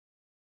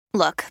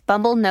Look,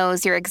 Bumble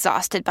knows you're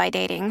exhausted by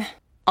dating.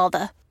 All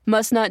the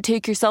must not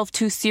take yourself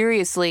too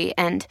seriously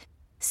and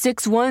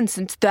 6'1"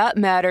 since that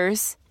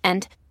matters.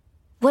 And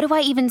what do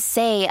I even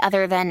say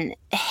other than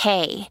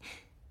hey?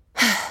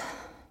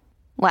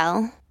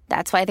 Well,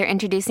 that's why they're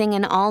introducing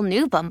an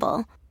all-new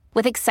Bumble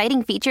with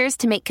exciting features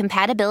to make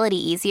compatibility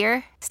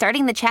easier,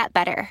 starting the chat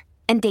better,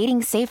 and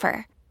dating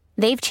safer.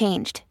 They've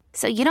changed,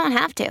 so you don't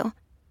have to.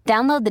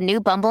 Download the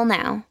new Bumble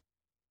now.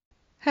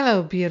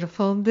 Hello,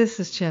 beautiful. This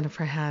is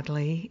Jennifer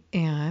Hadley,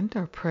 and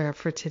our prayer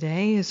for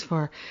today is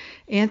for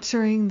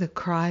answering the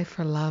cry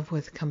for love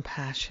with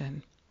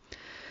compassion.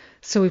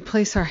 So we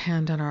place our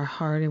hand on our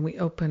heart and we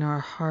open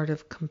our heart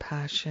of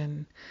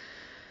compassion.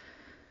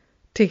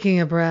 Taking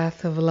a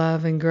breath of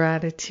love and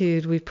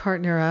gratitude, we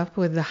partner up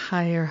with the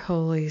higher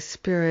Holy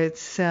Spirit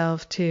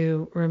self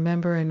to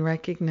remember and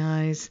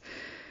recognize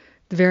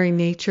the very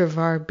nature of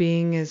our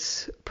being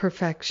is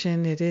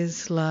perfection. It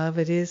is love.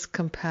 It is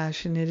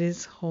compassion. It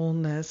is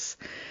wholeness.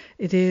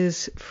 It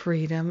is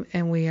freedom.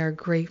 And we are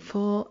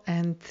grateful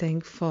and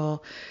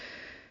thankful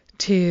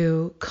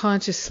to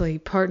consciously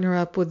partner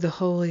up with the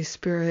Holy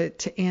Spirit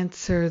to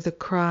answer the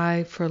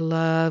cry for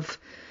love.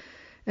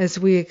 As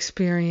we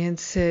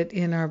experience it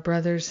in our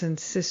brothers and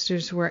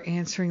sisters, we're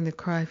answering the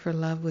cry for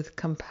love with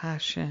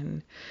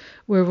compassion.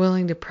 We're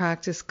willing to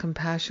practice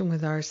compassion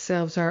with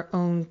ourselves, our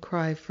own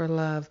cry for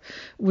love.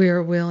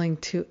 We're willing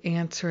to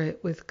answer it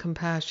with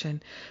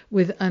compassion,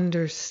 with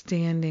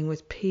understanding,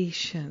 with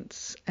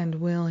patience and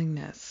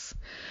willingness.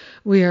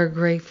 We are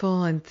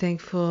grateful and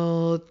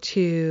thankful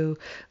to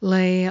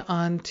lay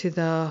onto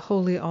the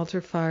holy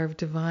altar fire of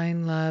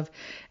divine love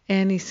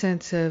any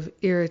sense of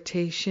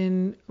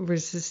irritation,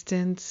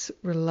 resistance,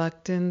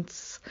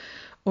 reluctance,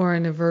 or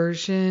an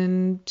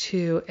aversion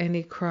to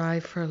any cry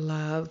for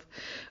love.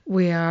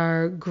 We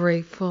are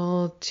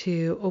grateful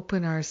to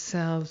open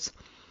ourselves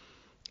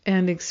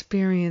and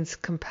experience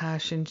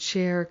compassion,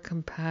 share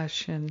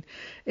compassion,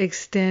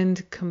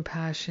 extend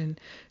compassion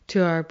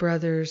to our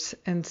brothers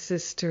and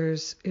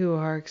sisters who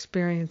are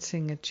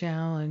experiencing a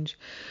challenge.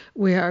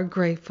 We are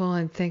grateful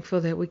and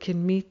thankful that we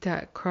can meet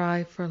that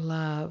cry for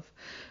love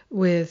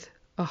with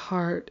a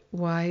heart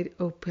wide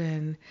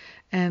open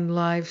and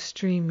live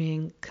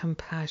streaming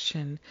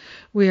compassion.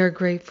 We are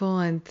grateful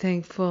and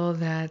thankful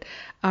that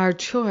our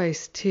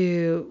choice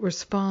to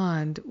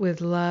respond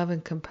with love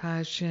and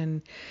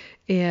compassion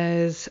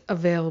is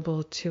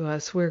available to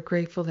us. We're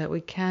grateful that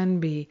we can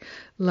be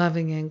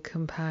loving and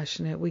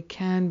compassionate. We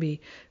can be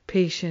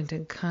patient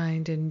and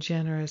kind and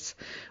generous.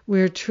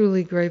 We're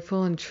truly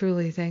grateful and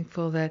truly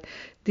thankful that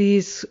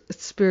these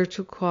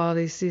spiritual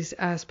qualities, these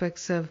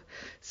aspects of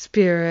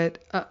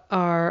spirit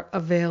are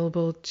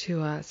available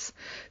to us.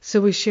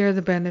 So we share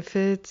the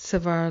benefits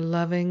of our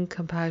loving,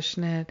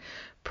 compassionate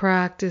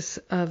practice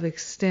of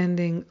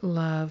extending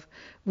love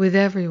with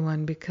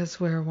everyone because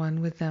we're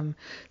one with them.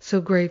 So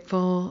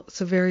grateful,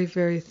 so very,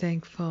 very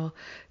thankful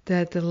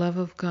that the love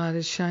of God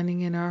is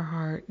shining in our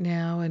heart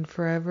now and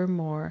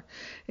forevermore.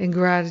 In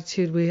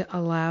gratitude, we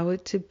allow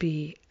it to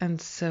be, and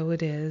so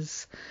it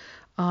is.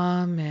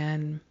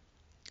 Amen.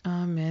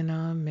 Amen.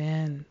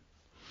 Amen.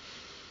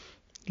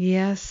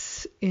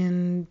 Yes,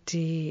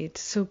 indeed.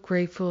 So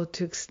grateful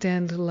to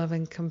extend love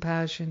and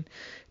compassion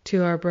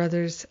to our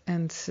brothers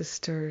and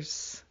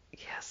sisters.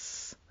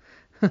 Yes.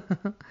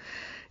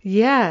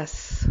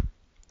 Yes.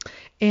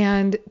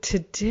 And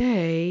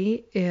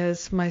today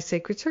is my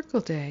Sacred Circle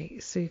Day,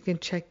 so you can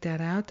check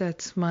that out.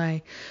 That's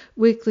my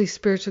weekly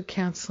spiritual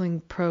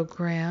counseling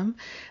program.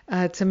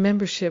 It's a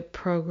membership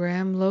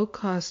program,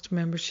 low-cost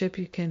membership.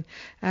 You can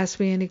ask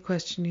me any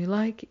question you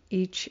like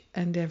each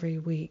and every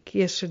week.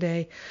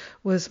 Yesterday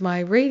was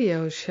my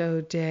radio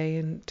show day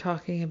and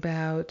talking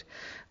about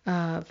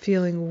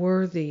feeling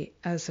worthy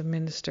as a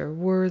minister,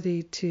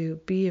 worthy to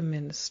be a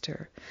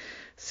minister.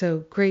 So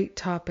great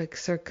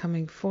topics are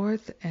coming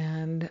forth,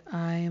 and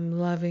I am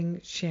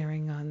loving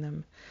sharing on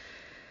them.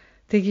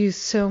 Thank you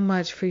so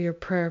much for your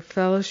prayer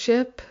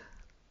fellowship.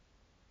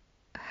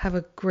 Have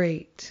a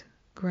great,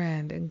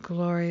 grand, and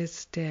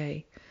glorious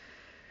day,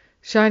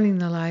 shining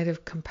the light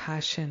of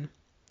compassion.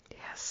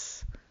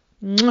 Yes.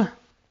 Mwah.